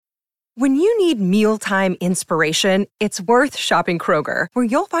When you need mealtime inspiration, it's worth shopping Kroger, where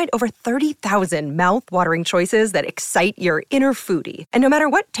you'll find over 30,000 mouth-watering choices that excite your inner foodie. And no matter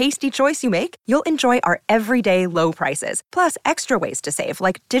what tasty choice you make, you'll enjoy our everyday low prices, plus extra ways to save,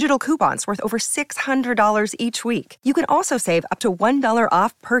 like digital coupons worth over $600 each week. You can also save up to $1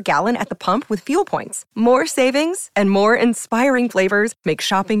 off per gallon at the pump with fuel points. More savings and more inspiring flavors make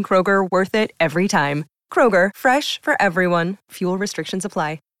shopping Kroger worth it every time. Kroger, fresh for everyone. Fuel restrictions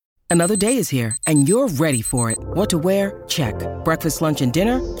apply. Another day is here, and you're ready for it. What to wear? Check. Breakfast, lunch, and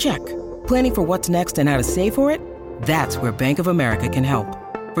dinner? Check. Planning for what's next and how to save for it? That's where Bank of America can help.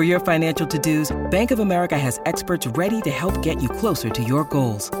 For your financial to-dos, Bank of America has experts ready to help get you closer to your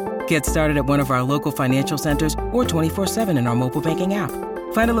goals. Get started at one of our local financial centers or 24/7 in our mobile banking app.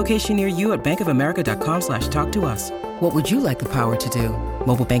 Find a location near you at bankofamerica.com/talktous. What would you like the power to do?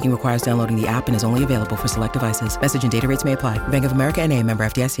 Mobile banking requires downloading the app and is only available for select devices. Message and data rates may apply. Bank of America N.A., member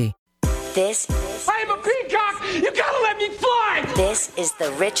FDIC. I'm a peacock! You gotta let me fly! This is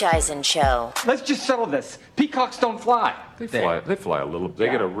the Rich Eisen Show. Let's just settle this. Peacocks don't fly. They fly a little. They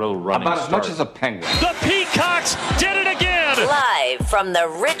get a real running About as start. much as a penguin. The Peacocks did it again! Live from the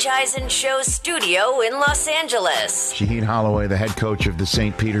Rich Eisen Show studio in Los Angeles. Shaheen Holloway, the head coach of the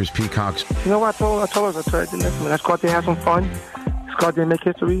St. Peter's Peacocks. You know what I told us? Listen, let's go out there and have some fun. Let's go out there and make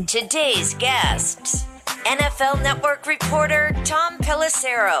history. Today's guests, NFL Network reporter Tom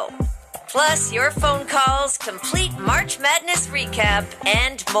Pelissero. Plus your phone calls, complete March Madness recap,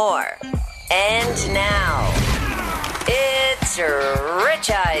 and more. And now, it's Rich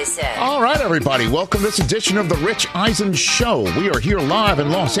Eisen. All right, everybody. Welcome to this edition of the Rich Eisen Show. We are here live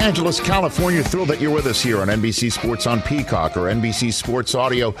in Los Angeles, California. Thrilled that you're with us here on NBC Sports on Peacock or NBC Sports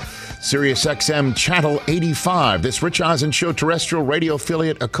Audio, Sirius XM Channel 85. This Rich Eisen Show terrestrial radio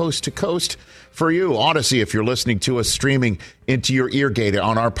affiliate, a coast to coast for you. Odyssey, if you're listening to us streaming into your ear gate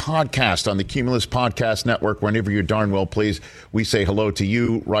on our podcast on the Cumulus Podcast Network, whenever you darn well please, we say hello to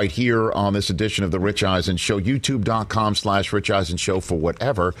you right here on this edition of the Rich Eisen Show. YouTube.com/Rich Eisen Show for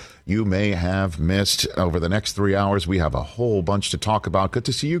whatever you may have missed over the next 3 hours. We have a whole bunch to talk about. Good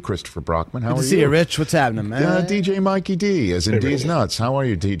to see you, Christopher Brockman. How are you? Good to see you, Rich. What's happening, man? DJ Mikey D, as in D's Nuts. How are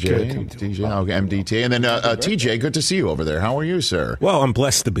you, DJ? DJ, okay, MDT. And then TJ, good to see you over there. How are you, sir? Well, I'm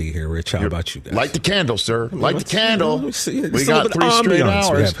blessed to be here, Rich. How about you guys? Light the candle, sir. Light the candle. We got 3 ambiance straight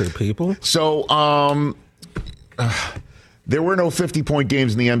hours. we have here, people. So, there were no 50-point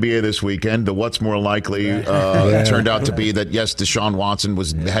games in the NBA this weekend. The what's more likely turned out to be that, yes, Deshaun Watson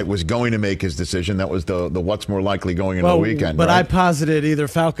was going to make his decision. That was the what's more likely going into the weekend. But right? I posited either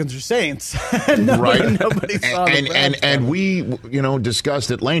Falcons or Saints. Nobody saw and we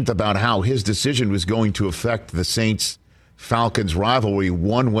discussed at length about how his decision was going to affect the Saints-Falcons rivalry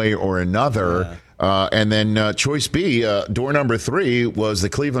one way or another. Yeah. And then choice B, door number 3, was the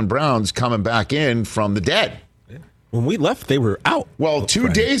Cleveland Browns coming back in from the dead. When we left, they were out. Well, 2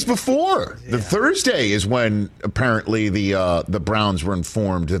 days before. Yeah. The Thursday is when apparently the Browns were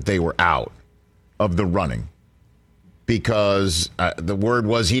informed that they were out of the running. Because the word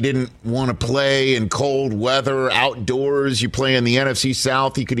was he didn't want to play in cold weather, outdoors. You play in the NFC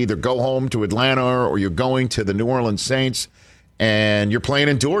South, you could either go home to Atlanta or you're going to the New Orleans Saints. And you're playing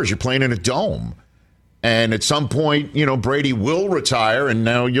indoors. You're playing in a dome. And at some point, Brady will retire, and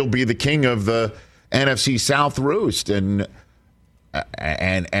now you'll be the king of the NFC South roost. And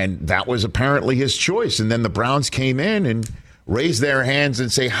that was apparently his choice. And then the Browns came in and raised their hands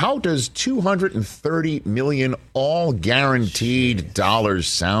and say, how does $230 million all guaranteed dollars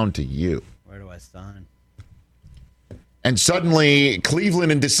sound to you? Where do I sign? And suddenly,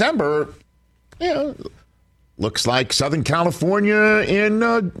 Cleveland in December, looks like Southern California in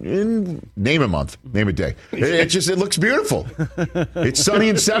name a month, name a day. It looks beautiful. It's sunny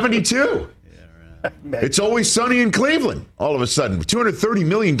in 72. Yeah, right. It's always sunny in Cleveland. All of a sudden, $230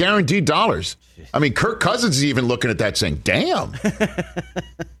 million guaranteed dollars. I mean, Kirk Cousins is even looking at that saying, "Damn,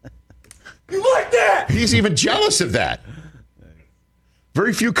 you like that?" He's even jealous of that.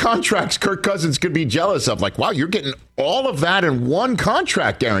 Very few contracts Kirk Cousins could be jealous of. Like, wow, you're getting all of that in one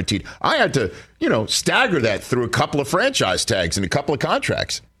contract guaranteed. I had to, stagger that through a couple of franchise tags and a couple of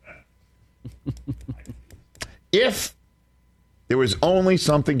contracts. If there was only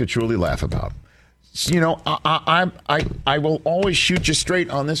something to truly laugh about. I will always shoot you straight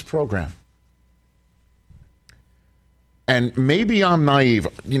on this program. And maybe I'm naive.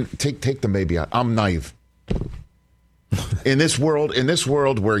 Take the maybe out. I'm naive. In this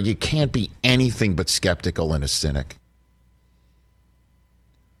world where you can't be anything but skeptical and a cynic,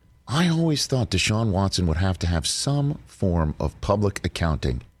 I always thought Deshaun Watson would have to have some form of public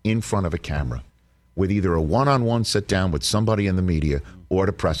accounting in front of a camera with either a one-on-one sit down with somebody in the media or at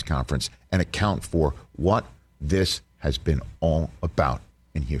a press conference and account for what this has been all about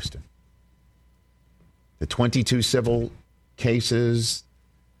in Houston. The 22 civil cases,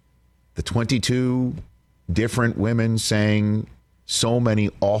 the 22 different women saying so many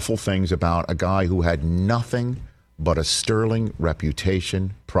awful things about a guy who had nothing but a sterling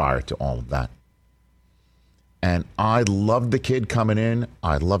reputation prior to all of that. And I loved the kid coming in.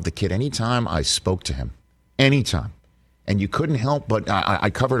 I loved the kid anytime I spoke to him. Anytime. And you couldn't help but, I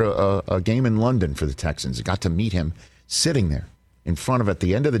covered a game in London for the Texans. I got to meet him sitting there in front of, at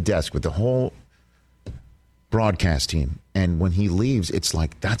the end of the desk with the whole broadcast team. And when he leaves, it's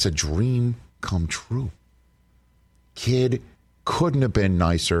like, that's a dream come true. Kid couldn't have been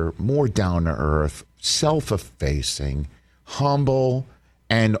nicer, more down to earth, self-effacing, humble,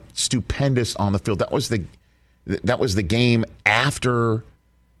 and stupendous on the field. That was the game after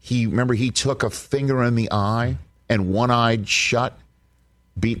he took a finger in the eye and one-eyed shut,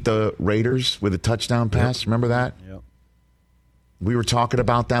 beat the Raiders with a touchdown pass. Yep. Remember that? Yep. We were talking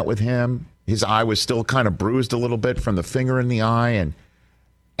about that with him. His eye was still kind of bruised a little bit from the finger in the eye,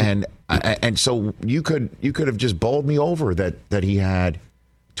 and so you could have just bowled me over that he had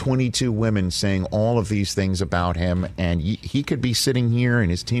 22 women saying all of these things about him, and he could be sitting here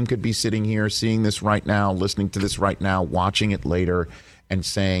and his team could be sitting here seeing this right now, listening to this right now, watching it later, and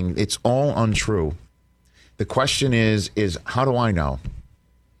saying it's all untrue. The question is how do I know?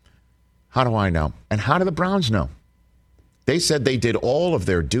 How do I know? And how do the Browns know? They said they did all of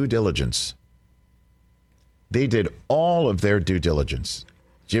their due diligence. They did all of their due diligence.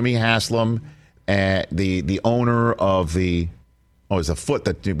 Jimmy Haslam, the owner of the, it was a foot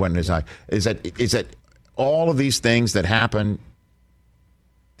that went in his eye. Is that all of these things that happened,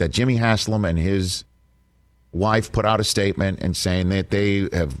 that Jimmy Haslam and his wife put out a statement and saying that they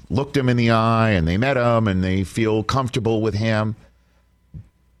have looked him in the eye and they met him and they feel comfortable with him.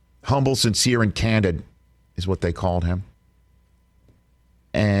 Humble, sincere, and candid is what they called him.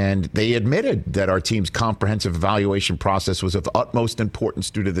 And they admitted that our team's comprehensive evaluation process was of utmost importance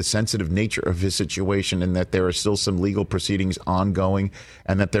due to the sensitive nature of his situation, and that there are still some legal proceedings ongoing,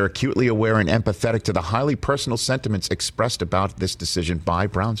 and that they're acutely aware and empathetic to the highly personal sentiments expressed about this decision by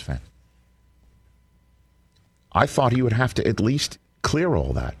Browns fans. I thought he would have to at least clear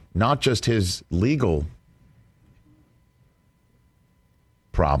all that, not just his legal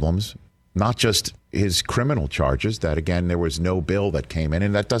problems, not just his criminal charges, that, again, there was no bill that came in,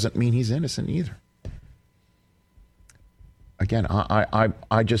 and that doesn't mean he's innocent either. Again,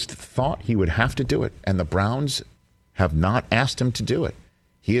 I just thought he would have to do it, and the Browns have not asked him to do it.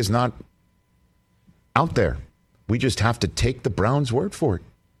 He is not out there. We just have to take the Browns' word for it.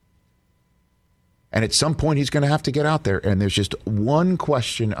 And at some point, he's going to have to get out there, and there's just one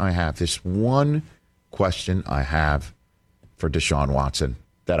question I have, this one question I have for Deshaun Watson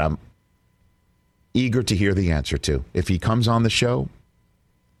that I'm eager to hear the answer to. If he comes on the show,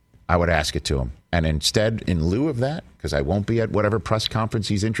 I would ask it to him. And instead, in lieu of that, because I won't be at whatever press conference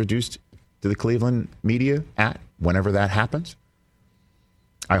he's introduced to the Cleveland media at, whenever that happens,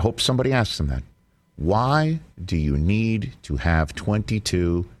 I hope somebody asks him that. Why do you need to have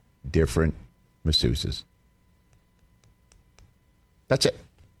 22 different masseuses? That's it.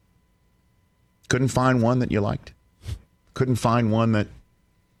 Couldn't find one that you liked. Couldn't find one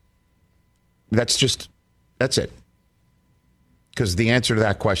that's it. Because the answer to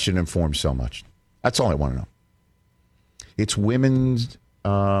that question informs so much. That's all I want to know. It's Women's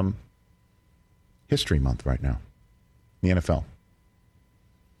History Month right now in the NFL.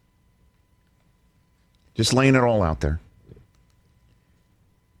 Just laying it all out there.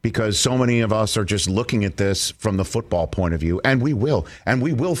 Because so many of us are just looking at this from the football point of view. And we will. And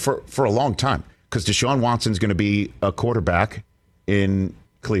we will for a long time. Because Deshaun Watson's going to be a quarterback in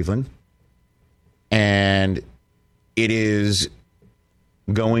Cleveland. And it is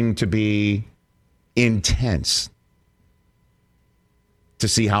going to be intense to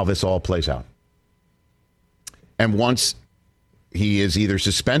see how this all plays out. And once he is either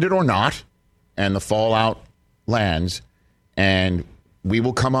suspended or not, and the fallout lands, and we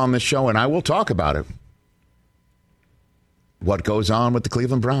will come on the show and I will talk about it. What goes on with the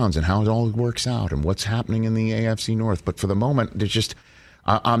Cleveland Browns and how it all works out and what's happening in the AFC North. But for the moment, there's just,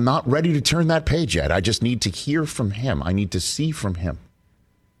 I'm not ready to turn that page yet. I just need to hear from him. I need to see from him.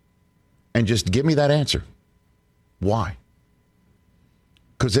 And just give me that answer. Why?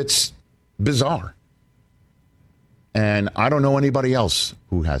 Because it's bizarre. And I don't know anybody else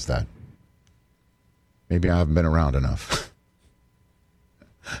who has that. Maybe I haven't been around enough.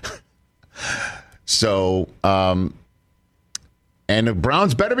 So, and the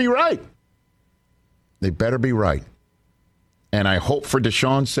Browns better be right. They better be right. And I hope for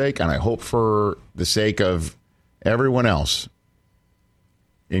Deshaun's sake, and I hope for the sake of everyone else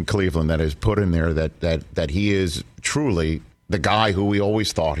in Cleveland that is put in there that he is truly the guy who we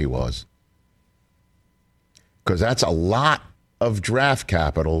always thought he was. Because that's a lot of draft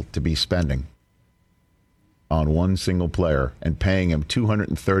capital to be spending on one single player and paying him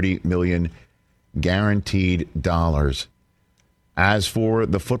 $230 million guaranteed dollars. As for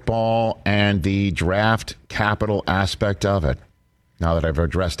the football and the draft capital aspect of it, now that I've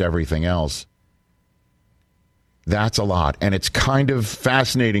addressed everything else, that's a lot. And it's kind of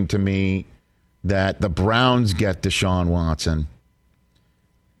fascinating to me that the Browns get Deshaun Watson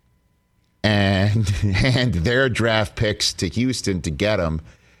and hand their draft picks to Houston to get him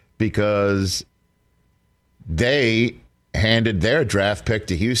because they handed their draft pick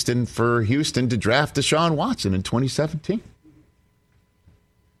to Houston for Houston to draft Deshaun Watson in 2017.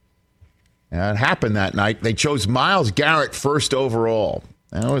 And it happened that night. They chose Myles Garrett first overall.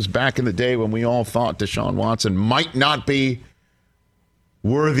 That was back in the day when we all thought Deshaun Watson might not be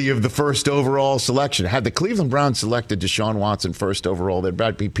worthy of the first overall selection. Had the Cleveland Browns selected Deshaun Watson first overall, there'd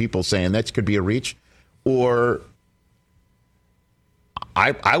probably be people saying that could be a reach. Or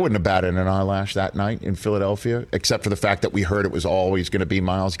I wouldn't have batted an eyelash that night in Philadelphia, except for the fact that we heard it was always going to be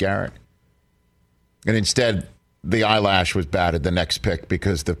Myles Garrett. And instead, the eyelash was batted the next pick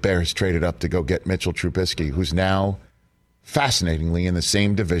because the Bears traded up to go get Mitchell Trubisky, who's now, fascinatingly, in the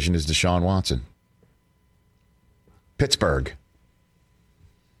same division as Deshaun Watson. Pittsburgh.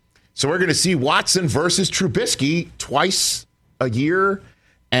 So we're going to see Watson versus Trubisky twice a year,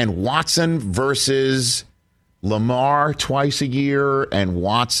 and Watson versus Lamar twice a year, and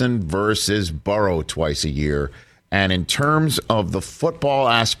Watson versus Burrow twice a year. And in terms of the football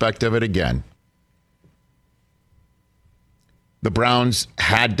aspect of it, again, the Browns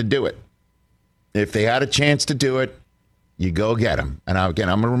had to do it. If they had a chance to do it, you go get them. And again,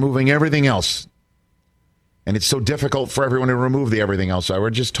 I'm removing everything else. And it's so difficult for everyone to remove the everything else. So I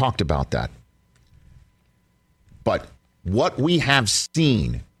just talked about that. But what we have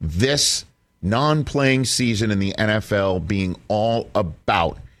seen this non-playing season in the NFL being all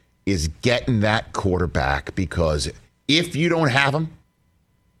about is getting that quarterback, because if you don't have him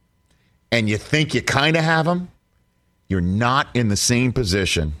and you think you kind of have him, you're not in the same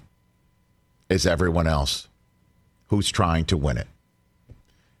position as everyone else who's trying to win it.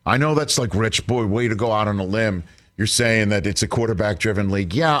 I know that's like, Rich, boy, way to go out on a limb. You're saying that it's a quarterback-driven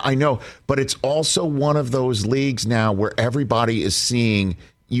league. Yeah, I know. But it's also one of those leagues now where everybody is seeing,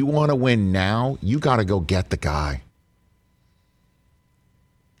 you want to win now, you got to go get the guy.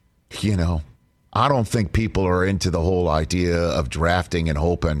 You know, I don't think people are into the whole idea of drafting and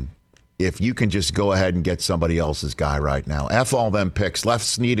hoping. If you can just go ahead and get somebody else's guy right now. F all them picks. Les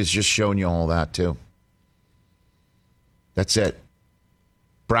Snead has just shown you all that, too. That's it.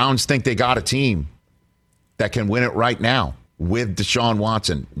 Browns think they got a team that can win it right now with Deshaun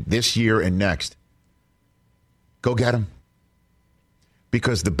Watson this year and next. Go get him.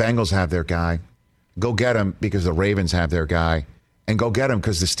 Because the Bengals have their guy. Go get him because the Ravens have their guy. And go get him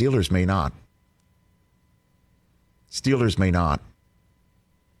because the Steelers may not. Steelers may not.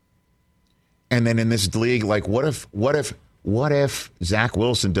 And then in this league, like, what if Zach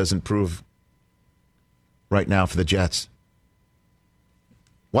Wilson doesn't prove right now for the Jets?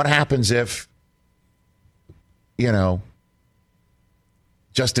 What happens if,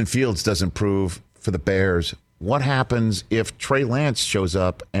 Justin Fields doesn't prove for the Bears? What happens if Trey Lance shows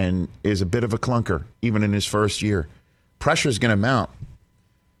up and is a bit of a clunker, even in his first year? Pressure's going to mount.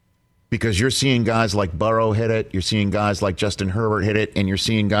 Because you're seeing guys like Burrow hit it, you're seeing guys like Justin Herbert hit it, and you're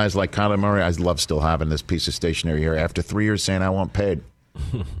seeing guys like Kyler Murray. I love still having this piece of stationery here after 3 years saying I want paid.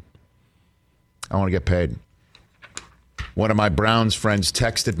 I want to get paid. One of my Browns friends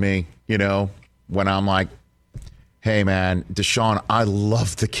texted me, when I'm like, hey, man, Deshaun, I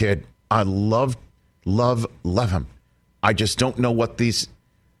love the kid. I love him. I just don't know what these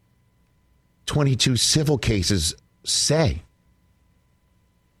 22 civil cases say.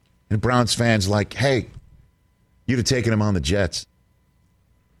 And Browns fans like, hey, you'd have taken him on the Jets.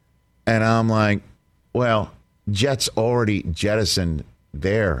 And I'm like, well, Jets already jettisoned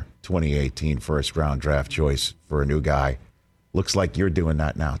their 2018 first-round draft choice for a new guy. Looks like you're doing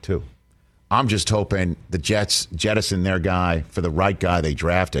that now, too. I'm just hoping the Jets jettison their guy for the right guy they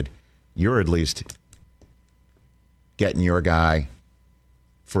drafted. You're at least getting your guy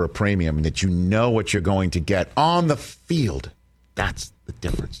for a premium and that you know what you're going to get on the field. That's the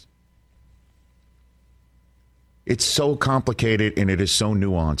difference. It's so complicated and it is so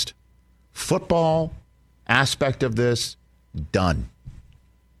nuanced. Football aspect of this, done.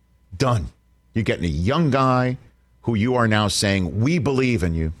 You're getting a young guy who you are now saying, we believe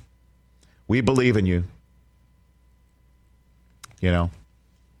in you. We believe in you. You know?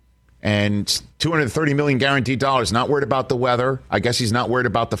 And $230 million guaranteed dollars. Not worried about the weather. I guess he's not worried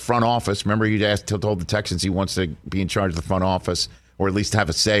about the front office. Remember, he told the Texans he wants to be in charge of the front office, or at least have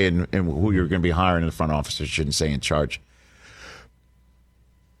a say in who you're going to be hiring in the front office. I shouldn't say in charge.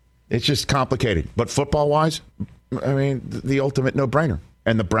 It's just complicated. But football-wise, I mean, the ultimate no-brainer.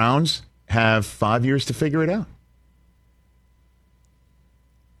 And the Browns have 5 years to figure it out.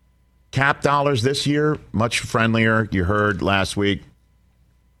 Cap dollars this year, much friendlier. You heard last week,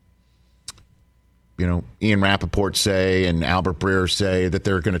 you know, Ian Rappaport say and Albert Breer say that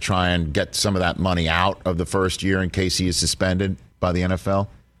they're going to try and get some of that money out of the first year in case he is suspended by the NFL.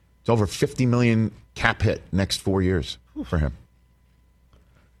 It's over $50 million cap hit next 4 years for him.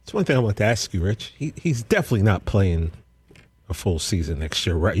 That's one thing I want to ask you, Rich. He's definitely not playing a full season next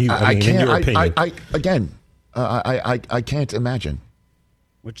year, right? I can't, in your opinion. I can't imagine.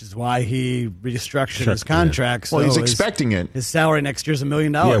 Which is why he restructured his contract. So he's expecting it. His salary next year is $1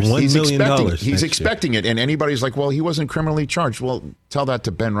 million. Yeah, $1 million. He's expecting it. And anybody's like, well, he wasn't criminally charged. Well, tell that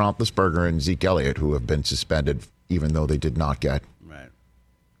to Ben Roethlisberger and Zeke Elliott, who have been suspended, even though they did not get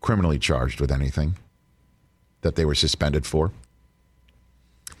criminally charged with anything that they were suspended for.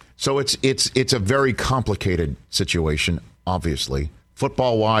 So it's a very complicated situation, obviously.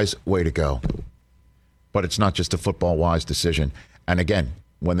 Football-wise, way to go. But it's not just a football-wise decision. And again,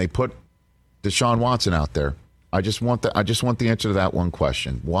 when they put Deshaun Watson out there, I just want the answer to that one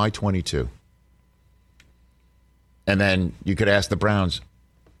question. Why 22? And then you could ask the Browns,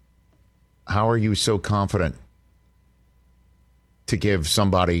 how are you so confident to give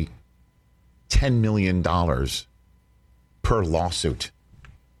somebody $10 million per lawsuit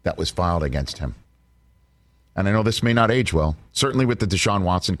that was filed against him? And I know this may not age well, certainly with the Deshaun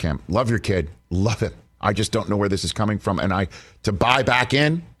Watson camp. Love your kid. Love him. I just don't know where this is coming from. And to buy back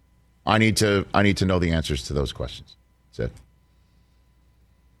in, I need to know the answers to those questions. That's it.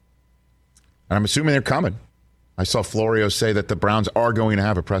 And I'm assuming they're coming. I saw Florio say that the Browns are going to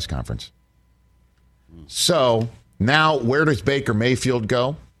have a press conference. So now where does Baker Mayfield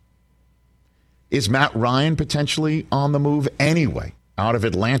go? Is Matt Ryan potentially on the move anyway out of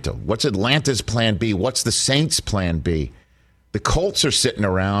Atlanta? What's Atlanta's plan B? What's the Saints' plan B? The Colts are sitting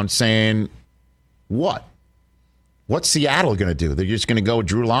around saying, what? What's Seattle going to do? They're just going to go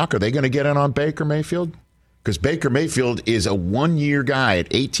Drew Lock? Are they going to get in on Baker Mayfield? Because Baker Mayfield is a one-year guy at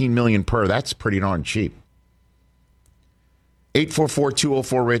 $18 million per. That's pretty darn cheap.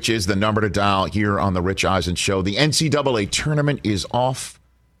 844-204-RICH is the number to dial here on the Rich Eisen Show. The NCAA tournament is off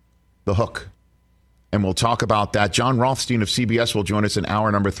the hook, and we'll talk about that. John Rothstein of CBS will join us in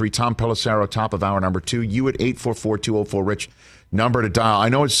hour number 3. Tom Pelissero, top of hour number 2. You at 844-204-RICH, number to dial. I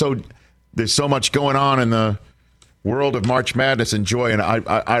know there's so much going on in the world of March Madness and joy, and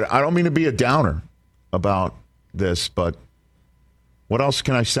I don't mean to be a downer about this, but what else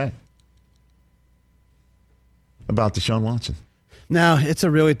can I say about Deshaun Watson? No, it's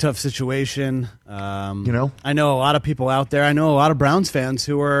a really tough situation. I know a lot of people out there. I know a lot of Browns fans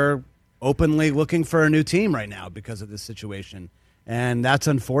who are openly looking for a new team right now because of this situation, and that's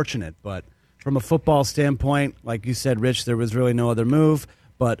unfortunate. But from a football standpoint, like you said, Rich, there was really no other move.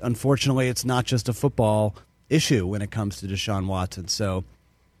 But unfortunately, it's not just a football issue when it comes to Deshaun Watson. So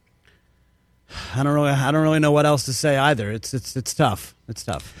I don't really know what else to say either. It's tough. It's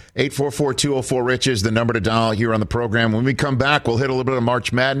tough. 844-204-RICH is the number to dial here on the program. When we come back, we'll hit a little bit of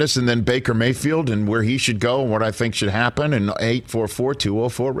March Madness and then Baker Mayfield and where he should go and what I think should happen. And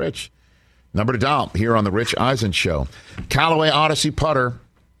 844-204-RICH. Number to dial here on the Rich Eisen Show. Callaway Odyssey putter.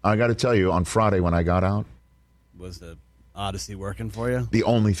 I got to tell you, on Friday when I got out, was the Odyssey working for you? The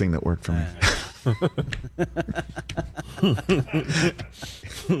only thing that worked for me.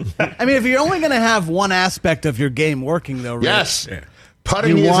 I mean, if you're only going to have one aspect of your game working, though, Rich, yes,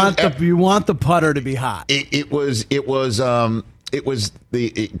 putting you want the putter to be hot. It was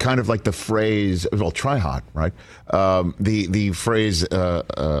the kind of like the phrase. Well, try hot, right? The phrase,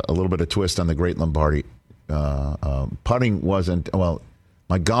 a little bit of twist on the Great Lombardi. Putting wasn't well.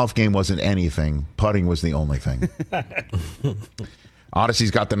 My golf game wasn't anything. Putting was the only thing. Odyssey's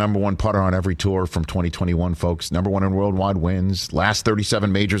got the number one putter on every tour from 2021, folks. Number one in worldwide wins. Last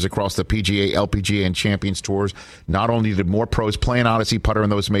 37 majors across the PGA, LPGA, and Champions Tours. Not only did more pros play an Odyssey putter in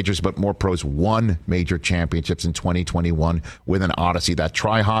those majors, but more pros won major championships in 2021 with an Odyssey. That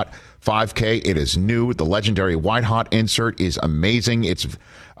Tri-Hot 5K, it is new. The legendary White Hot insert is amazing. It's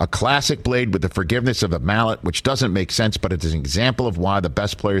a classic blade with the forgiveness of a mallet, which doesn't make sense, but it's an example of why the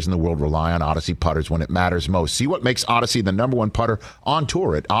best players in the world rely on Odyssey putters when it matters most. See what makes Odyssey the number one putter on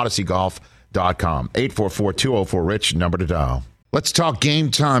tour at odysseygolf.com. 844-204-RICH, number to dial. Let's talk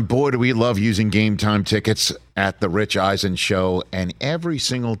Game Time. Boy, do we love using Game Time tickets at the Rich Eisen Show. And every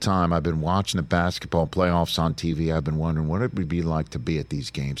single time I've been watching the basketball playoffs on TV, I've been wondering what it would be like to be at these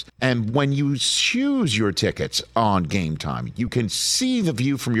games. And when you choose your tickets on Game Time, you can see the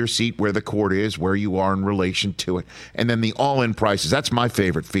view from your seat where the court is, where you are in relation to it. And then the all-in prices. That's my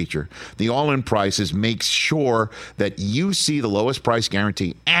favorite feature. The all-in prices makes sure that you see the lowest price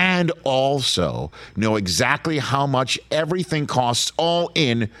guarantee and also know exactly how much everything costs all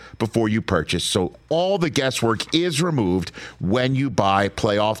in before you purchase. So all the guesswork is removed when you buy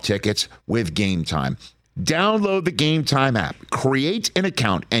playoff tickets with Game Time. Download the Game Time app, create an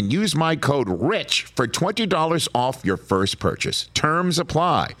account, and use my code RICH for $20 off your first purchase. Terms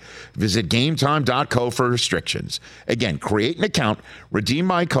apply. Visit GameTime.co for restrictions. Again, create an account, redeem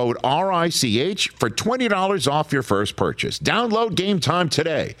my code RICH for $20 off your first purchase. Download Game Time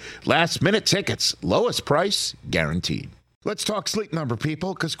today. Last minute tickets, lowest price guaranteed. Let's talk Sleep Number,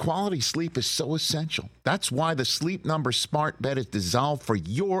 people, because quality sleep is so essential. That's why the Sleep Number smart bed is designed for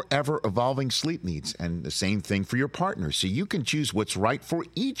your ever-evolving sleep needs, and the same thing for your partner, so you can choose what's right for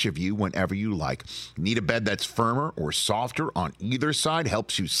each of you whenever you like. Need a bed that's firmer or softer on either side,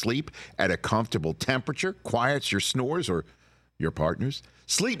 helps you sleep at a comfortable temperature, quiets your snores or your partner's?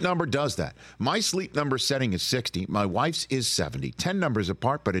 Sleep Number does that. My Sleep Number setting is 60. My wife's is 70. 10 numbers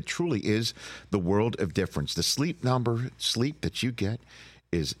apart, but it truly is the world of difference. The Sleep Number sleep that you get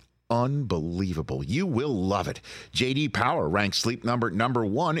is unbelievable. You will love it. J.D. Power ranks Sleep Number number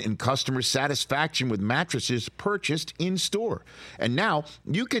 1 in customer satisfaction with mattresses purchased in store. And now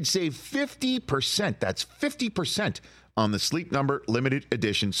you could save 50%. That's 50% on the Sleep Number limited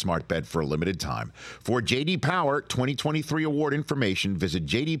edition smart bed for a limited time. For J.D. Power 2023 award information, visit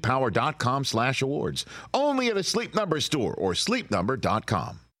jdpower.com/awards. Only at a Sleep Number store or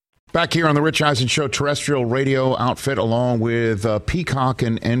sleepnumber.com. Back here on the Rich Eisen Show terrestrial radio outfit, along with Peacock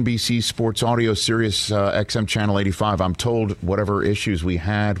and NBC Sports Audio Sirius XM Channel 85. I'm told whatever issues we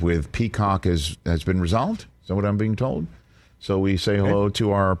had with Peacock has been resolved. Is that what I'm being told? So we say hello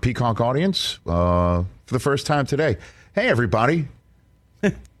to our Peacock audience for the first time today. Hey, everybody.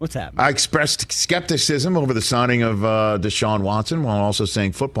 What's happening? I expressed skepticism over the signing of Deshaun Watson while also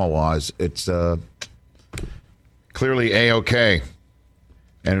saying football-wise, it's clearly A-OK.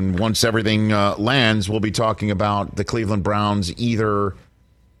 And once everything lands, we'll be talking about the Cleveland Browns either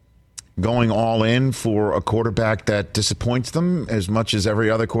going all in for a quarterback that disappoints them as much as every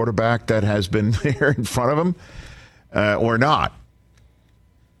other quarterback that has been there in front of them or not.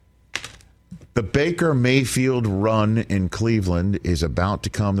 The Baker Mayfield run in Cleveland is about to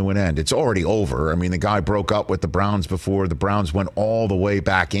come to an end. It's already over. I mean, the guy broke up with the Browns before the Browns went all the way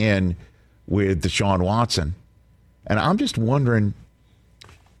back in with Deshaun Watson. And I'm just wondering,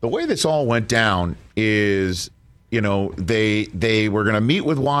 the way this all went down is, you know, they were going to meet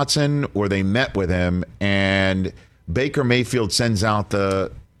with Watson or they met with him, and Baker Mayfield sends out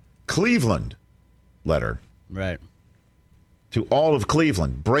the Cleveland letter. Right. To all of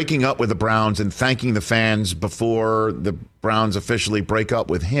Cleveland, breaking up with the Browns and thanking the fans before the Browns officially break up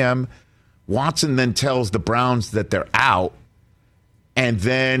with him. Watson then tells the Browns that they're out, and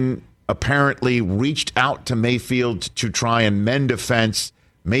then apparently reached out to Mayfield to try and mend a fence.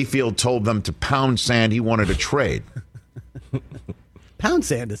 Mayfield told them to pound sand. He wanted a trade. Pound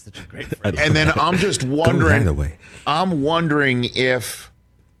sand is such a great phrase. And then I'm just wondering, I'm wondering if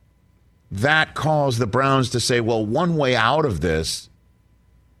that caused the Browns to say, well, one way out of this,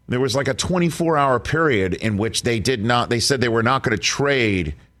 there was like a 24-hour period in which they said they were not going to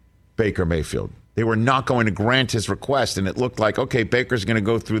trade Baker Mayfield. They were not going to grant his request. And it looked like, okay, Baker's going to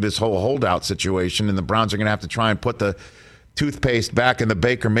go through this whole holdout situation, and the Browns are going to have to try and put the toothpaste back in the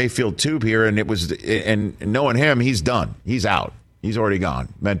Baker Mayfield tube here. And knowing him, he's done. He's out. He's already gone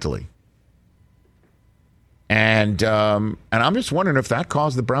mentally. And I'm just wondering if that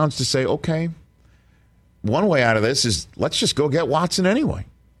caused the Browns to say, okay, one way out of this is let's just go get Watson anyway.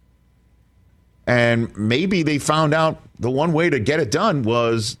 And maybe they found out the one way to get it done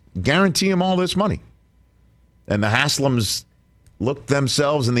was guarantee him all this money. And the Haslams looked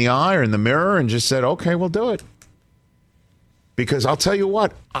themselves in the eye or in the mirror and just said, okay, we'll do it. Because I'll tell you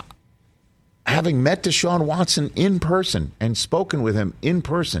what, having met Deshaun Watson in person and spoken with him in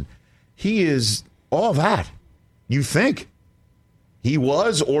person, he is all that. You think he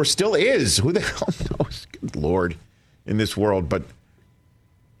was or still is. Who the hell knows? Good Lord, in this world. But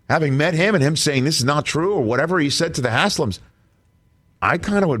having met him and him saying this is not true or whatever he said to the Haslams, I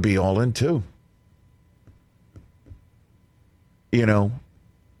kind of would be all in too. You know,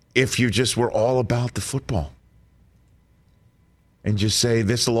 if you just were all about the football. and just say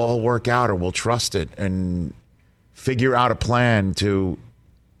this will all work out, or we'll trust it, and figure out a plan to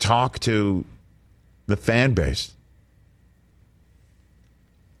talk to the fan base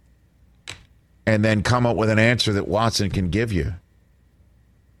and then come up with an answer that Watson can give you.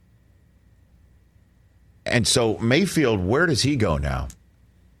 And so Mayfield, where does he go now?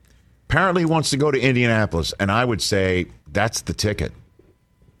 Apparently he wants to go to Indianapolis, and I would say that's the ticket.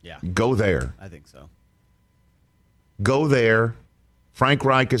 Yeah. Go there. I think so. Go there. Frank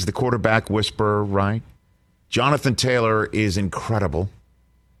Reich is the quarterback whisperer, right? Jonathan Taylor is incredible.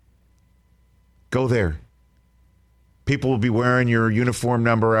 Go there. People will be wearing your uniform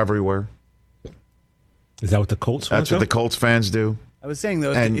number everywhere. Is that what the Colts want? That's what the Colts fans do. I was saying,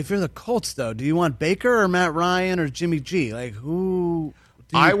 though, if you're the Colts, though, do you want Baker or Matt Ryan or Jimmy G? Like, who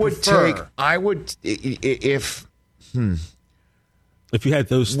do you prefer? If you had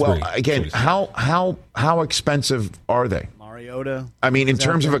those three. Well, again, how expensive are they? Mariota. I mean, in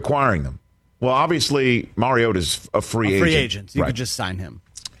terms of acquiring them. Well, obviously, Mariota's a free agent. You could just sign him.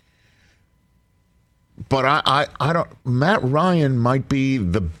 But I don't. Matt Ryan might be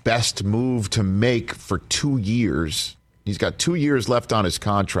the best move to make for 2 years. He's got 2 years left on his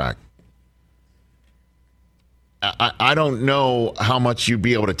contract. I don't know how much you'd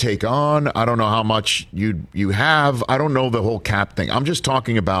be able to take on. I don't know how much you have. I don't know the whole cap thing. I'm just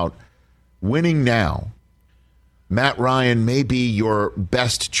talking about winning now. Matt Ryan may be your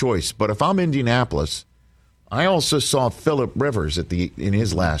best choice. But if I'm Indianapolis, I also saw Phillip Rivers in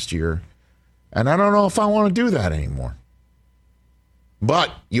his last year. And I don't know if I want to do that anymore.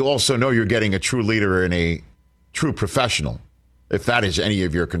 But you also know you're getting a true leader and a true professional, if that is any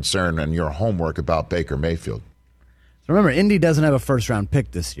of your concern and your homework about Baker Mayfield. So remember, Indy doesn't have a first-round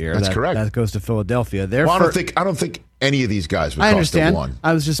pick this year. That's correct. That goes to Philadelphia. I don't think any of these guys would cost them one.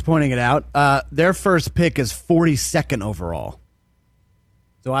 I was just pointing it out. Their first pick is 42nd overall.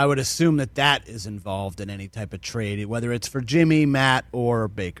 So I would assume that is involved in any type of trade, whether it's for Jimmy, Matt, or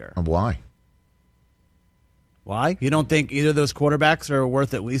Baker. And why? Why? You don't think either of those quarterbacks are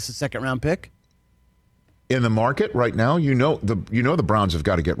worth at least a second-round pick? In the market right now, the Browns have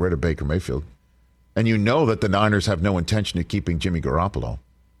got to get rid of Baker Mayfield. And you know that the Niners have no intention of keeping Jimmy Garoppolo.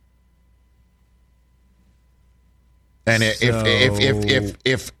 And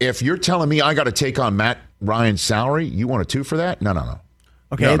if you're telling me I got to take on Matt Ryan's salary, you want a 2 for that? No.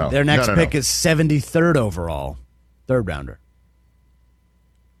 Okay, their next pick is 73rd overall, third rounder.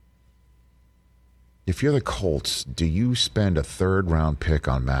 If you're the Colts, do you spend a third-round pick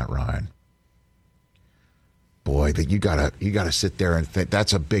on Matt Ryan? Boy, that you gotta sit there and think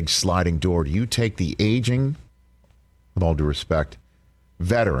that's a big sliding door. Do you take the aging, with all due respect,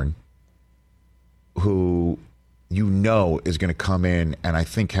 veteran who you know is going to come in and I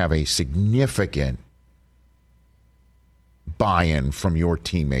think have a significant buy-in from your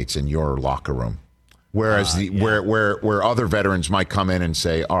teammates in your locker room, whereas where other veterans might come in and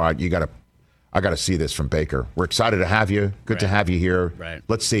say, "All right, I got to see this from Baker. We're excited to have you. Good to have you here. Right.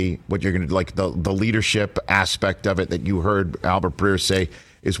 Let's see what you're going to like. The leadership aspect of it that you heard Albert Breer say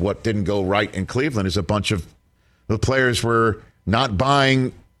is what didn't go right in Cleveland. Is a bunch of the players were not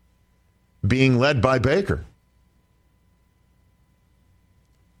buying being led by Baker.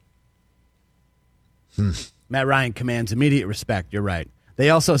 Matt Ryan commands immediate respect. You're right. They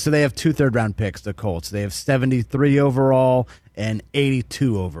have 2 third-round picks, the Colts. They have 73 overall and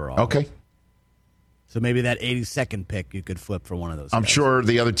 82 overall. Okay. So maybe that 82nd pick you could flip for one of those. I'm guys. sure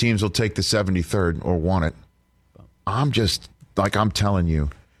the other teams will take the 73rd or want it. I'm telling you,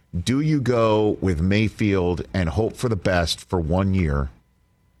 do you go with Mayfield and hope for the best for 1 year?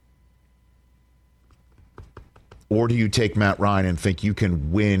 Or do you take Matt Ryan and think you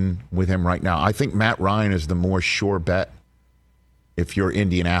can win with him right now? I think Matt Ryan is the more sure bet if you're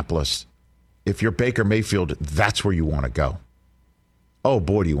Indianapolis. If you're Baker Mayfield, that's where you want to go. Oh,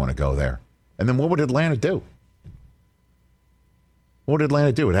 boy, do you want to go there. And then what would Atlanta do? What would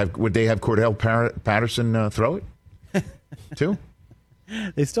Atlanta do? Would they have Cordell Patterson throw it too?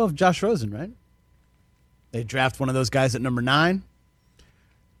 They still have Josh Rosen, right? They draft one of those guys at number 9.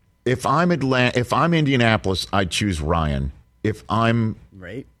 If I'm Indianapolis, I choose Ryan. If I'm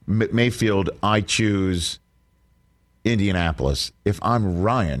Mayfield, I choose Indianapolis. If I'm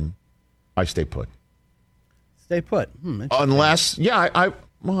Ryan, I stay put. Stay put. Unless, I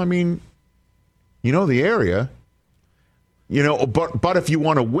mean, you know the area. You know, but if you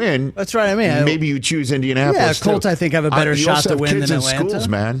want to win, that's right. I mean, maybe you choose Indianapolis. Yeah, Colts, I think, have a better shot to win than Atlanta. Schools,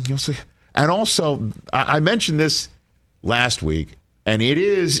 man. You'll see. And also, I mentioned this last week, and it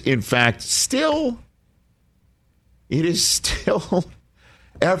is, in fact, still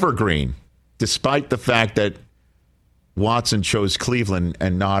evergreen, despite the fact that Watson chose Cleveland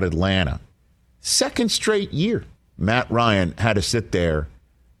and not Atlanta. Second straight year, Matt Ryan had to sit there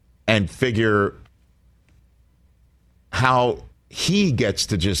and figure how he gets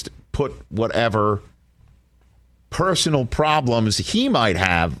to just put whatever personal problems he might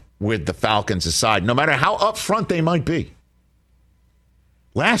have with the Falcons aside, no matter how upfront they might be.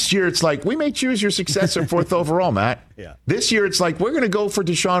 Last year, it's like, we may choose your successor fourth overall, Matt. Yeah. This year, it's like, we're going to go for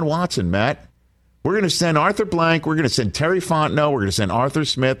Deshaun Watson, Matt. We're going to send Arthur Blank. We're going to send Terry Fontenot. We're going to send Arthur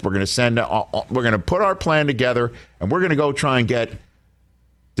Smith. We're going to put our plan together, and we're going to go try and get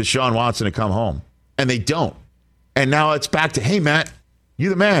Deshaun Watson to come home. And they don't. And now it's back to, hey, Matt, you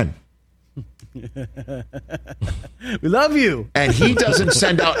the man. We love you. And he doesn't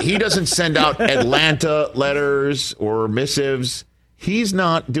send out Atlanta letters or missives. He's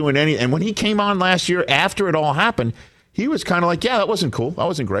not doing any. And when he came on last year after it all happened, he was kind of like, yeah, that wasn't cool. That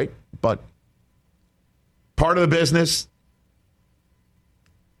wasn't great. But part of the business.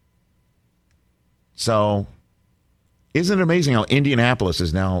 So isn't it amazing how Indianapolis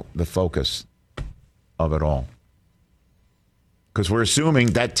is now the focus of it all? Because we're assuming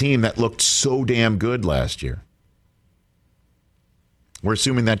that team that looked so damn good last year. We're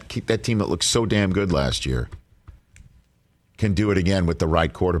assuming that team that looked so damn good last year can do it again with the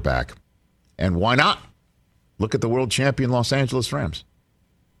right quarterback. And why not? Look at the world champion Los Angeles Rams.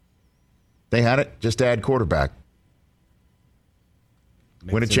 They had it. Just add quarterback.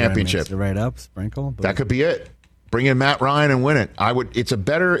 Win a championship. Right up, sprinkle. That could be it. Bring in Matt Ryan and win it. It's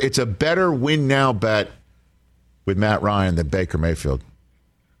a better win now bet with Matt Ryan than Baker Mayfield.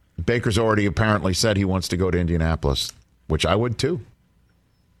 Baker's already apparently said he wants to go to Indianapolis, which I would too.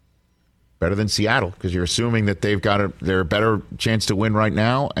 Better than Seattle, because you're assuming that they're a better chance to win right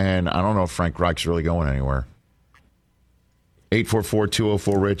now, and I don't know if Frank Reich's really going anywhere.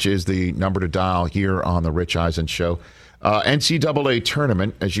 844-204-RICH is the number to dial here on the Rich Eisen Show. NCAA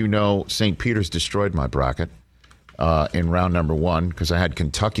tournament, as you know, St. Peter's destroyed my bracket in round number 1 because I had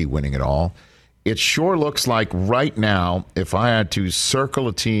Kentucky winning it all. It sure looks like right now, if I had to circle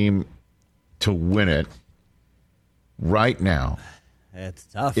a team to win it right now, it's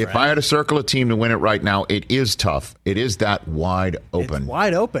tough. If I had to circle a team to win it right now, it is tough. It is that wide open. It's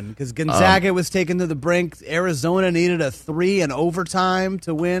wide open because Gonzaga was taken to the brink. Arizona needed a 3 in overtime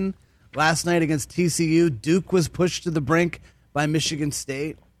to win last night against TCU. Duke was pushed to the brink by Michigan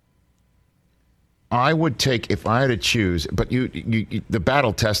State. I would take, if I had to choose, but the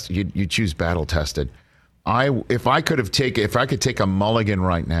battle test, you choose battle tested. If I could take a mulligan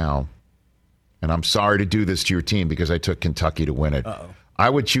right now, and I'm sorry to do this to your team because I took Kentucky to win it. Uh-oh.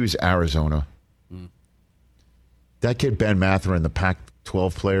 I would choose Arizona. That kid Ben Mathurin, the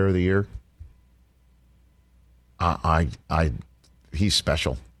Pac-12 Player of the Year. He's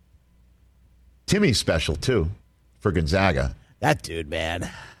special. Timmy's special too for Gonzaga. That dude, man.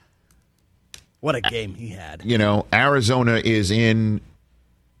 What a game he had. You know, Arizona is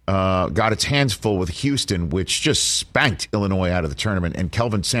got its hands full with Houston, which just spanked Illinois out of the tournament. And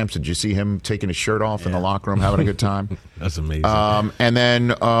Kelvin Sampson, did you see him taking his shirt off in the locker room, having a good time? That's amazing. And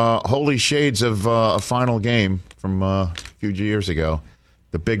then holy shades of a final game from a few years ago.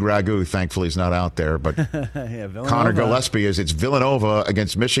 The big Ragu, thankfully, is not out there. But Connor Gillespie is. It's Villanova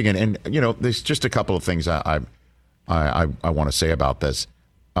against Michigan. And, you know, there's just a couple of things I want to say about this.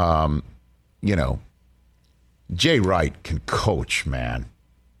 You know, Jay Wright can coach, man.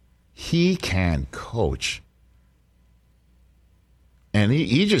 He can coach. And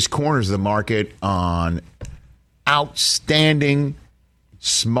he just corners the market on outstanding,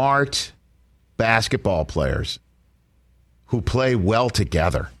 smart basketball players who play well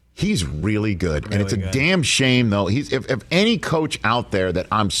together. He's really good. Really, and it's a damn shame, though. If any coach out there that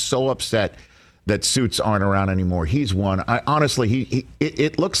I'm so upset that suits aren't around anymore, he's one. Honestly,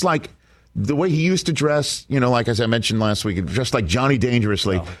 it looks like the way he used to dress, you know, like as I mentioned last week, dressed like Johnny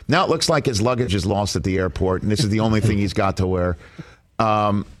Dangerously. Oh. Now it looks like his luggage is lost at the airport, and this is the only thing he's got to wear.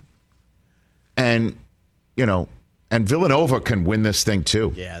 And, you know, and Villanova can win this thing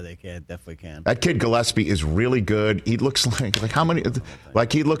too. Yeah, they can, definitely can. That kid Gillespie is really good. He looks like how many?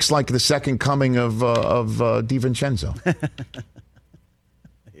 Like he looks like the second coming of DiVincenzo.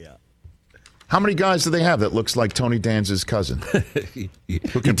 How many guys do they have that looks like Tony Danza's cousin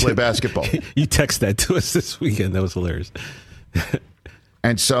who can play basketball? You text that to us this weekend. That was hilarious.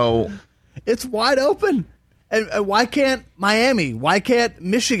 And so it's wide open. And why can't Miami? Why can't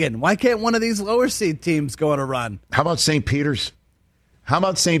Michigan? Why can't one of these lower seed teams go on a run? How about St. Peter's?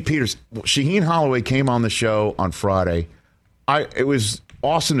 Well, Shaheen Holloway came on the show on Friday. It was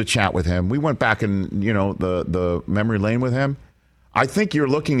awesome to chat with him. We went back in, you know, the memory lane with him. I think you're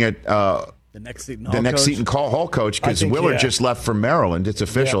looking at The next Seton Hall coach, because Willard just left for Maryland. It's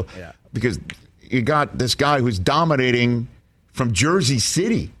official. Yeah. Because you got this guy who's dominating from Jersey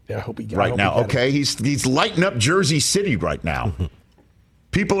City right now. Okay, he's lighting up Jersey City right now.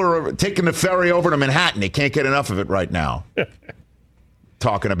 People are taking the ferry over to Manhattan. They can't get enough of it right now.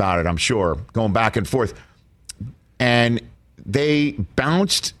 Talking about it, I'm sure, going back and forth. And they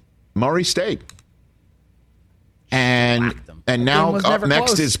bounced Murray State. And now up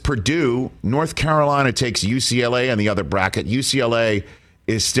next is Purdue. North Carolina takes UCLA on the other bracket. UCLA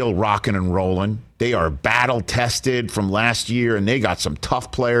is still rocking and rolling. They are battle-tested from last year, and they got some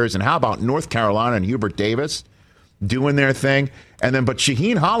tough players. And how about North Carolina and Hubert Davis doing their thing? And then, but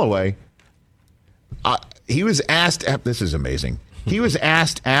Shaheen Holloway, he was asked, this is amazing. He was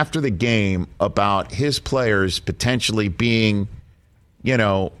asked after the game about his players potentially being,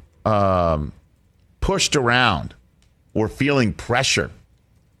 pushed around or feeling pressure,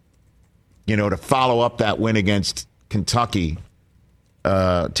 to follow up that win against Kentucky,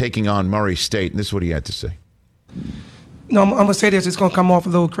 taking on Murray State. And this is what he had to say. No, I'm going to say this. It's going to come off a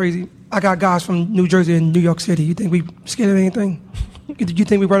little crazy. I got guys from New Jersey and New York City. You think we scared of anything? You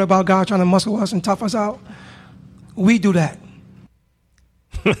think we worried about guys trying to muscle us and tough us out? We do that.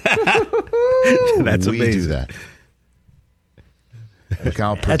 That's amazing. We do that. Look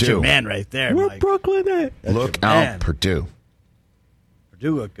out, Purdue. That's your man right there, Where Mike. Brooklyn at? Look out, Purdue.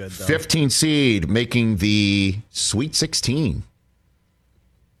 Purdue look good, though. 15 seed making the Sweet 16.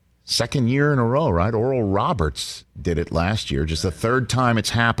 Second year in a row, right? Oral Roberts did it last year. Just the third time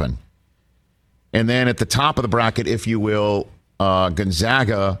it's happened. And then at the top of the bracket, if you will,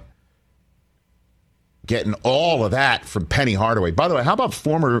 Gonzaga getting all of that from Penny Hardaway. By the way, how about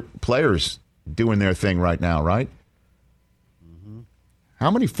former players doing their thing right now, right? Mm-hmm.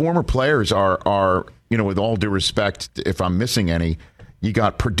 How many former players are, with all due respect, if I'm missing any, you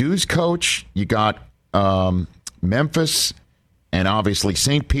got Purdue's coach, you got Memphis, and obviously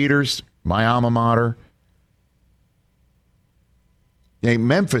St. Peter's, my alma mater.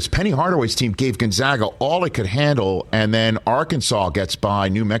 Memphis, Penny Hardaway's team gave Gonzaga all it could handle, and then Arkansas gets by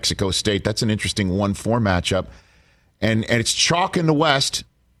New Mexico State. That's an interesting 1-4 matchup. And it's chalk in the West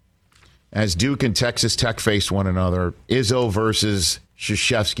as Duke and Texas Tech face one another. Izzo versus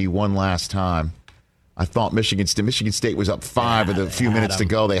Krzyzewski one last time. I thought Michigan State was up 5 with a few minutes to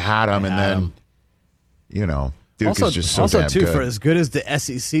go. They had them, and then, Duke is just so damn good. For as good as the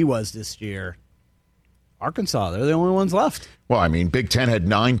SEC was this year, Arkansas, they're the only ones left. Well, I mean, Big Ten had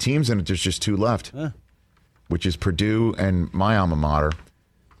 9 teams, and there's just 2 left, which is Purdue and my alma mater.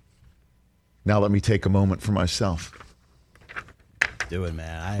 Now let me take a moment for myself. Do it,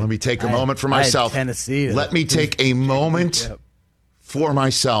 man. Let me take a moment for myself. Tennessee. Let me take a moment for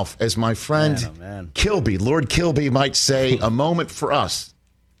myself. As my friend Kilby, Lord Kilby might say, a moment for us.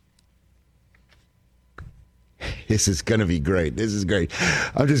 This is going to be great. This is great.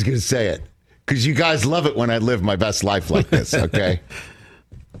 I'm just going to say it. Because you guys love it when I live my best life like this, okay?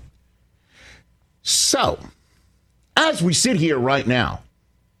 So, as we sit here right now,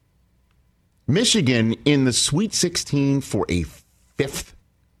 Michigan in the Sweet 16 for a 5th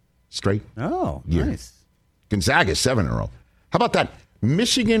straight year. Nice. Gonzaga 7 in a row. How about that?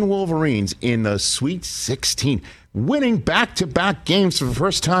 Michigan Wolverines in the Sweet 16, winning back-to-back games for the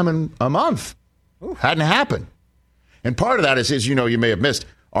first time in a month. Hadn't happened. And part of that is, you may have missed,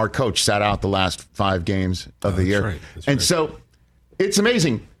 our coach sat out the last 5 games of the year. Right. And so it's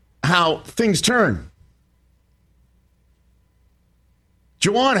amazing how things turn.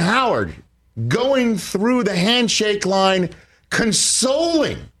 Juwan Howard going through the handshake line,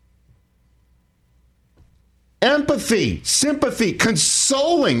 consoling. Empathy, sympathy,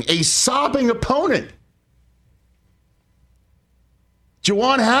 consoling a sobbing opponent.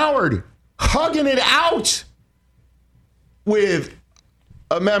 Juwan Howard hugging it out with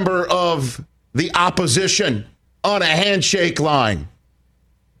a member of the opposition on a handshake line.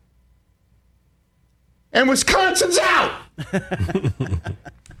 And Wisconsin's out.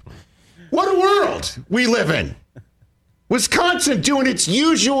 What a world we live in. Wisconsin doing its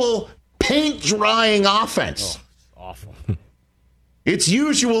usual paint drying offense. Awful. Its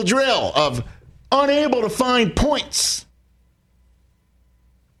usual drill of unable to find points.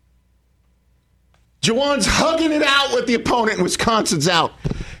 Juwan's hugging it out with the opponent, and Wisconsin's out.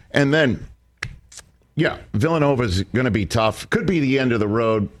 And then, Villanova's going to be tough. Could be the end of the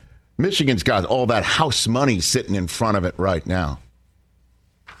road. Michigan's got all that house money sitting in front of it right now.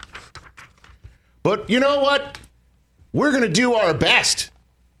 But you know what? We're going to do our best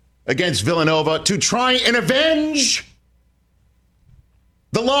against Villanova to try and avenge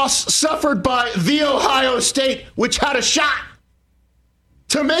the loss suffered by The Ohio State, which had a shot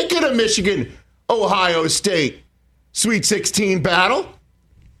to make it a Michigan-Ohio State Sweet 16 battle.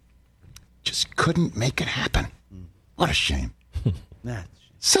 Just couldn't make it happen. What a shame.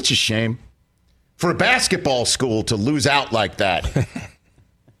 Such a shame for a basketball school to lose out like that.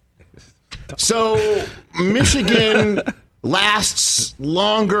 So Michigan lasts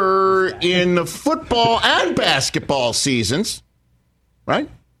longer in the football and basketball seasons, right?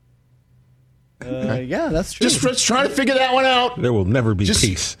 Yeah, that's true. Just trying to figure that one out. There will never be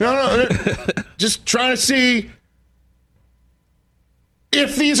peace. No. Just trying to see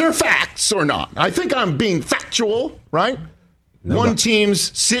if these are facts or not. I think I'm being factual, right? One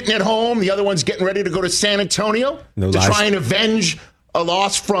team's sitting at home. The other one's getting ready to go to San Antonio to try and avenge a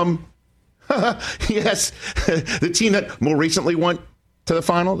loss from, yes, the team that more recently went to the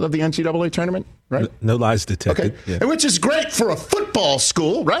final of the NCAA tournament, right? No lies detected. Okay. Yeah. And which is great for a football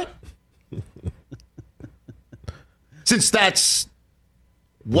school, right? Since that's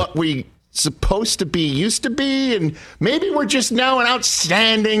what we supposed to be, used to be, and maybe we're just now an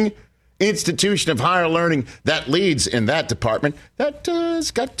outstanding institution of higher learning that leads in that department that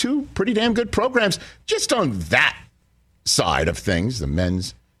has got two pretty damn good programs just on that side of things, the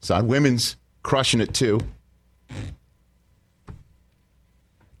men's side. Women's crushing it too.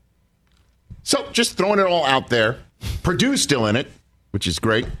 So just throwing it all out there. Purdue's still in it, which is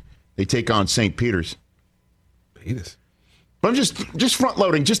great. They take on St. Peter's. But I'm just front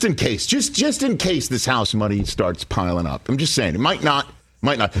loading just in case. Just in case this house money starts piling up. I'm just saying it might not.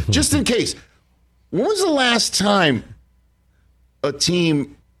 Just in case. When was the last time a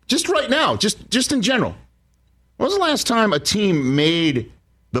team, just right now, just in general, when was the last time a team made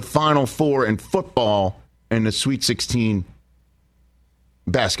the Final Four in football and the Sweet 16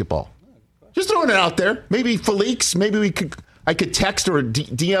 basketball? Just throwing it out there. Maybe Felix, I could text or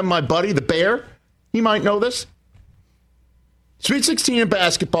DM my buddy, the Bear. He might know this. Sweet 16 in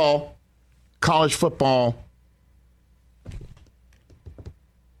basketball, college football,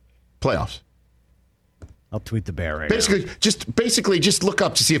 playoffs. I'll tweet the Bear right Basically, just look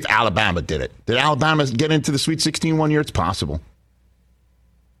up to see if Alabama did it. Did Alabama get into the Sweet 16 one year? It's possible.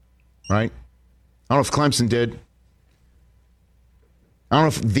 Right? I don't know if Clemson did. I don't know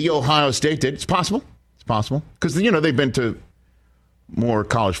if the Ohio State did. It's possible. It's possible. Because, they've been to more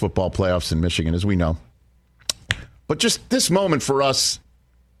college football playoffs than Michigan, as we know. But just this moment for us,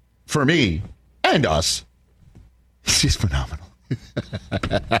 for me, and us, it's just phenomenal.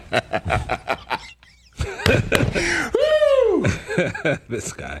 Woo!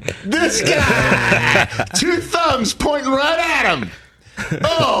 This guy. Two thumbs pointing right at him.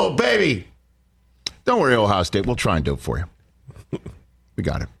 Oh, baby. Don't worry, Ohio State. We'll try and do it for you. We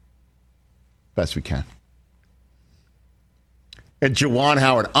got it. Best we can. And Juwan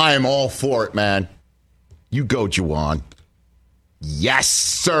Howard, I am all for it, man. You go, Juwan. Yes,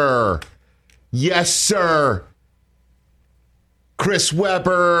 sir. Yes, sir. Chris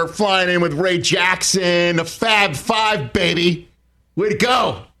Webber flying in with Ray Jackson. The Fab Five, baby. Way to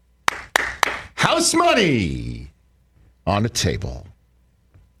go. House money on the table.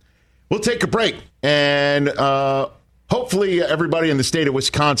 We'll take a break. And hopefully everybody in the state of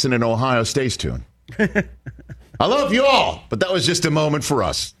Wisconsin and Ohio stays tuned. I love you all, but that was just a moment for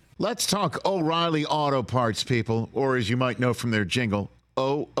us. Let's talk O'Reilly Auto Parts, people, or as you might know from their jingle,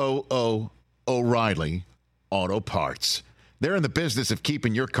 O'Reilly Auto Parts. They're in the business of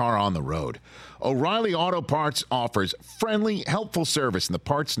keeping your car on the road. O'Reilly Auto Parts offers friendly, helpful service and the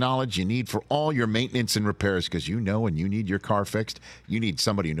parts knowledge you need for all your maintenance and repairs, because when you need your car fixed, you need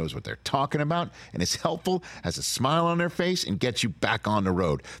somebody who knows what they're talking about and is helpful, has a smile on their face, and gets you back on the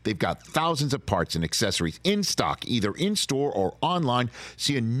road. They've got thousands of parts and accessories in stock, either in-store or online,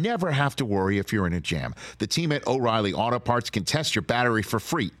 so you never have to worry if you're in a jam. The team at O'Reilly Auto Parts can test your battery for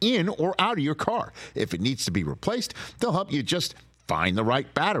free in or out of your car. If it needs to be replaced, they'll help you just find the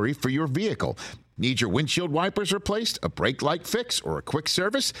right battery for your vehicle. Need your windshield wipers replaced, a brake light fix, or a quick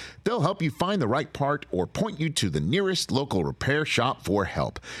service? They'll help you find the right part or point you to the nearest local repair shop for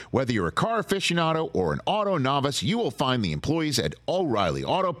help. Whether you're a car aficionado or an auto novice, you will find the employees at O'Reilly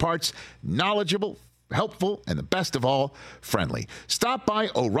Auto Parts knowledgeable, helpful, and the best of all, friendly. Stop by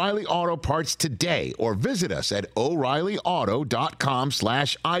O'Reilly Auto Parts today or visit us at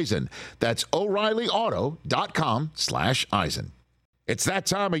O'ReillyAuto.com/Eisen. That's O'ReillyAuto.com/Eisen. It's that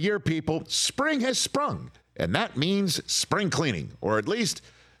time of year, people. Spring has sprung, and that means spring cleaning, or at least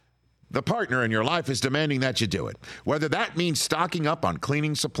The partner in your life is demanding that you do it. Whether that means stocking up on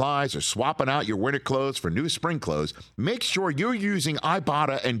cleaning supplies or swapping out your winter clothes for new spring clothes, make sure you're using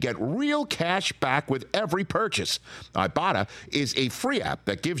Ibotta and get real cash back with every purchase. Ibotta is a free app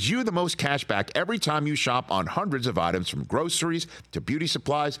that gives you the most cash back every time you shop on hundreds of items, from groceries to beauty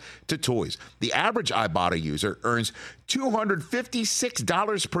supplies to toys. The average Ibotta user earns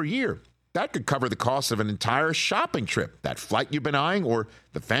 $256 per year. That could cover the cost of an entire shopping trip, that flight you've been eyeing, or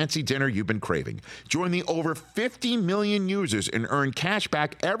the fancy dinner you've been craving. Join the over 50 million users and earn cash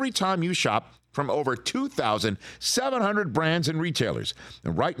back every time you shop from over 2,700 brands and retailers.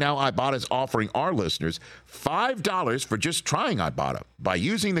 And right now, Ibotta is offering our listeners $5 for just trying Ibotta by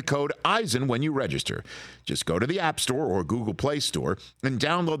using the code EISEN when you register. Just go to the App Store or Google Play Store and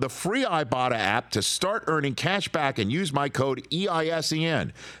download the free Ibotta app to start earning cash back and use my code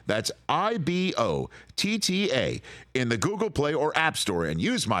EISEN. That's IBOTTA in the Google Play or App Store, and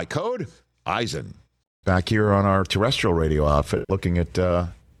use my code EISEN. Back here on our terrestrial radio outfit, looking at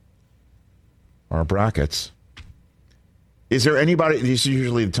our brackets. Is there anybody, this is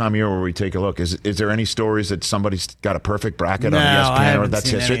usually the time of year where we take a look, is there any stories that somebody's got a perfect bracket on ESPN, or that's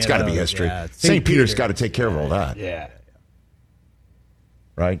history? It's got to be history. Yeah, St. Peter's got to take care of all that. Yeah.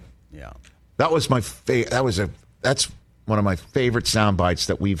 Right? Yeah. That was my that's one of my favorite sound bites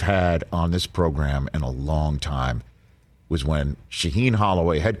that we've had on this program in a long time, was when Shaheen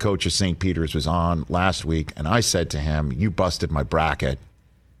Holloway, head coach of St. Peter's, was on last week, and I said to him, "You busted my bracket,"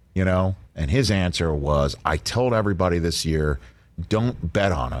 and his answer was, "I told everybody this year, don't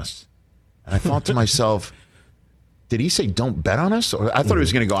bet on us." And I thought to myself, did he say don't bet on us? Or I thought he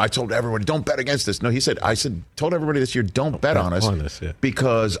was going to go, I told everybody, don't bet against us. No, he said, told everybody this year, don't bet on us,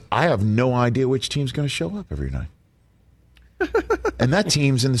 because I have no idea which team's going to show up every night. And that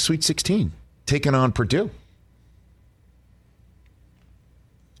team's in the Sweet 16, taking on Purdue.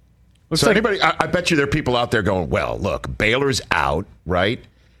 So anybody, I bet you there are people out there going, well, look, Baylor's out, right?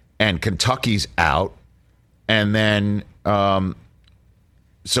 And Kentucky's out. And then,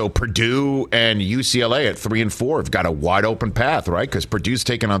 so Purdue and UCLA at 3 and 4 have got a wide open path, right? Because Purdue's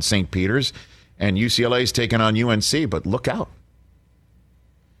taking on St. Peter's and UCLA's taking on UNC. But look out.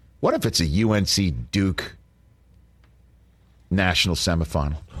 What if it's a UNC Duke national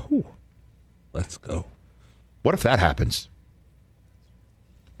semifinal? Ooh, let's go. What if that happens?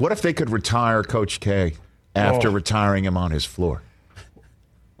 What if they could retire Coach K after retiring him on his floor?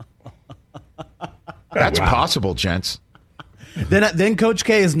 That's possible, gents. Then Coach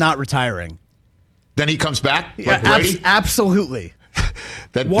K is not retiring. Then he comes back? Yeah, absolutely.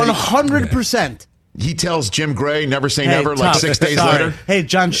 100%. He tells Jim Gray, never say never, like 6 days later. Hey,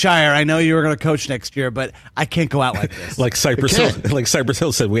 John Shire, I know you were going to coach next year, but I can't go out like this. Like Cypress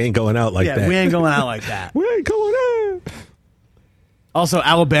Hill said, we ain't going out like that. Yeah, we ain't going out like that. We ain't going out. Also,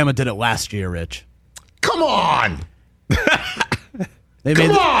 Alabama did it last year, Rich. Come on!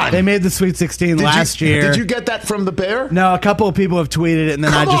 They made the Sweet 16 last year. Did you get that from the Bear? No, a couple of people have tweeted it, and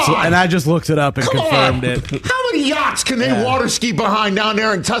then I just looked it up and confirmed it. How many yachts can they water ski behind down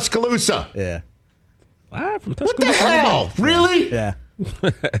there in Tuscaloosa? Yeah. What the hell? Really? Yeah.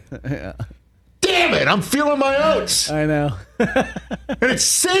 Yeah. Damn it! I'm feeling my oats. I know. And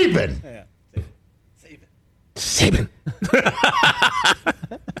it's Saban. Yeah. Saban.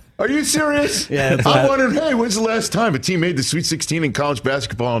 Are you serious? Yeah. I'm wondering, hey, when's the last time a team made the Sweet 16 in college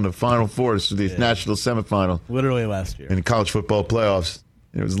basketball in the Final Four, so the national semifinal? Literally last year. In college football playoffs.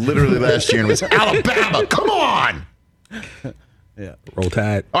 It was literally last year, and it was Alabama. Come on! Yeah. Roll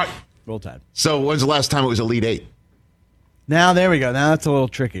Tide. All right. Roll Tide. So when's the last time it was Elite Eight? Now, there we go. Now it's a little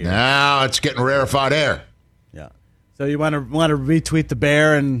trickier. Now it's getting rarefied air. Yeah. So you want to retweet the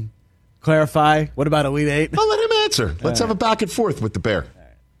Bear and clarify? What about Elite Eight? I'll let him answer. Let's have a back and forth with the Bear.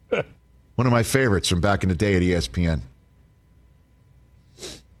 One of my favorites from back in the day at ESPN.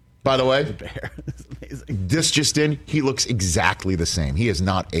 By the way, the Bear is amazing. This just in, he looks exactly the same. He has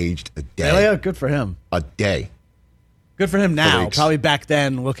not aged a day. Yeah, good for him. A day. Good for him now. Probably back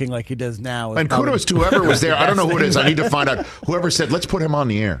then, looking like he does now. And kudos to whoever was there. I don't know who it is. I need to find out. Whoever said, let's put him on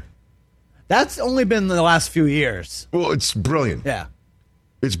the air. That's only been the last few years. Well, it's brilliant. Yeah.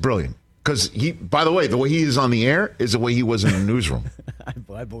 It's brilliant. Because by the way he is on the air is the way he was in the newsroom.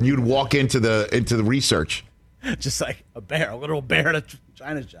 I believe you'd walk into the research. Just like a bear, a literal bear at a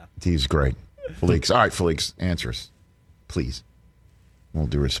China shop. He's great. Felix. All right, Felix, answers. Please. All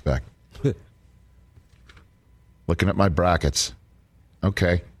due respect. Looking at my brackets.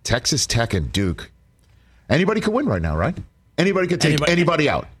 Okay. Texas Tech and Duke. Anybody could win right now, right? Anybody could take anybody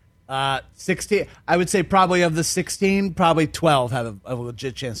out. 16. I would say probably of the 16, probably 12 have a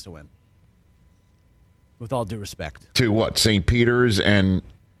legit chance to win. With all due respect. To what? St. Peter's and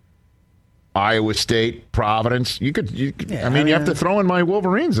Iowa State, Providence. You have to throw in my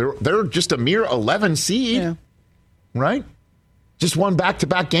Wolverines. They're just a mere 11 seed, right? Just won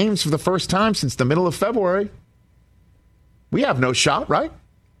back-to-back games for the first time since the middle of February. We have no shot, right?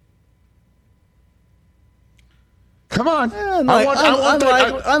 Come on.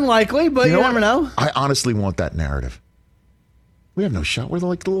 Unlikely, but you never know. I honestly want that narrative. We have no shot. We're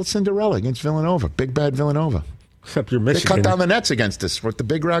like the little Cinderella against Villanova. Big bad Villanova. Except you're Michigan. They cut down the nets against us with the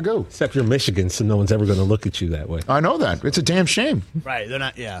big ragu. Except you're Michigan, so no one's ever going to look at you that way. I know that. It's a damn shame. Right. They're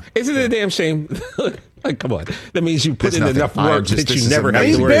not, yeah. Isn't it a damn shame? Like, come on. That means you put in enough work that you never have to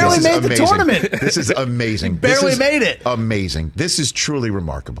He worry about. barely made the tournament. This is amazing. Barely made it. Amazing. This is truly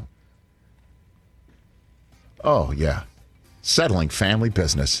remarkable. Oh, yeah. Settling family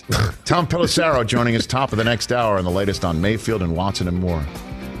business. Tom Pelissero joining us top of the next hour and the latest on Mayfield and Watson and more.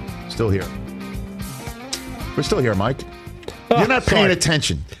 Still here. We're still here, Mike. You're not paying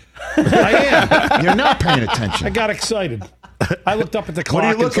attention. I am. You're not paying attention. I got excited. I looked up at the clock. What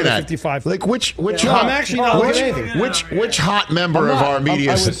are you looking at? 55. Like which I'm actually not looking at anything. Which hot member of our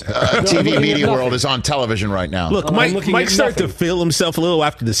media TV media world is on television right now? Look, Mike started to feel himself a little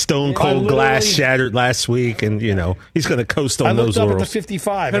after the Stone Cold glass shattered last week, and he's going to coast on those laurels. I looked up at the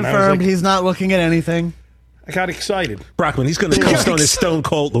 55. Confirmed. He's not looking at anything. I got excited. Brockman, he's going to coast on his Stone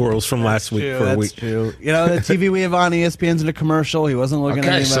Cold laurels from last week for a week. True. The TV we have on, ESPN's in a commercial. He wasn't looking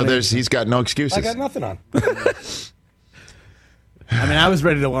at anybody. So he's got no excuses. I got nothing on. I was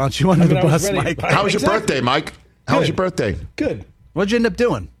ready to launch you under the bus, Mike. How was your birthday, Mike? How was your birthday? Good. What'd you end up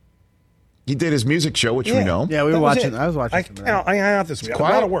doing? He did his music show, which we know. Yeah, we were watching. I was watching. I hung out this week. A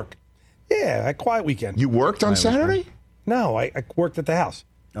lot of work. Yeah, a quiet weekend. You worked on Saturday? No, I worked at the house.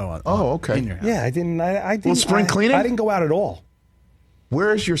 Oh, okay. In your house. Yeah, I didn't. I didn't. Well, spring cleaning? I didn't go out at all.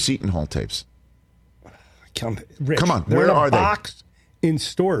 Where is your Seton Hall tapes? Rich, Come on, they're where in a are they? Box in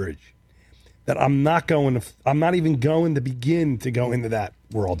storage that I'm not going to. I'm not even going to begin to go into that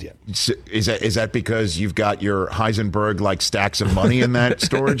world yet. Is that because you've got your Heisenberg like stacks of money in that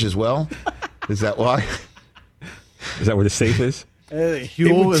storage as well? Is that why? Is that where the safe is?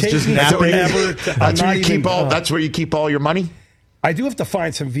 Huel is just napping. That's where you keep all your money. I do have to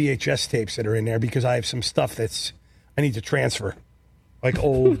find some VHS tapes that are in there because I have some stuff I need to transfer, like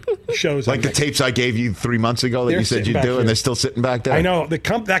old shows. Like the tapes I gave you 3 months ago that you said you'd do, and they're still sitting back there. I know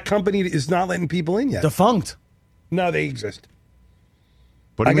that company is not letting people in yet. Defunct. No, they exist.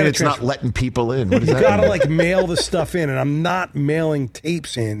 What do you mean it's not letting people in? What does you that gotta mean? mail the stuff in, and I'm not mailing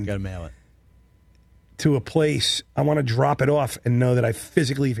tapes in. You gotta mail it to a place. I want to drop it off and know that I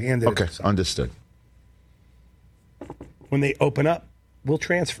physically handed it. Okay, understood. When they open up, we'll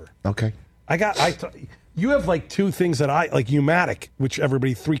transfer. Okay. You have like two things that like U-matic, which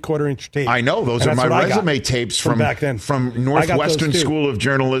everybody 3/4 inch tape. I know those are my resume tapes from back then. From Northwestern School of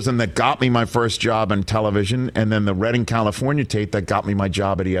Journalism that got me my first job in television, and then the Redding, California tape that got me my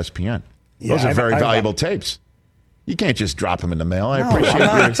job at ESPN. Those are very valuable tapes. You can't just drop them in the mail. I appreciate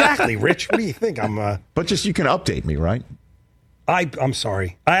it. Exactly, Rich. What do you think? But just you can update me, right? I'm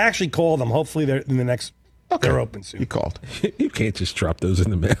sorry. I actually called them. Hopefully they're in the next. Okay. They're open soon. You called. You can't just drop those in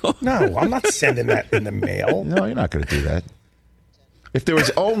the mail. No, I'm not sending that in the mail. No, you're not going to do that. If there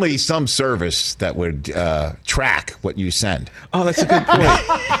was only some service that would track what you send. Oh, that's a good point.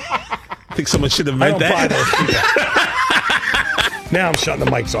 I think someone should have meant that. Now I'm shutting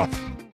the mics off.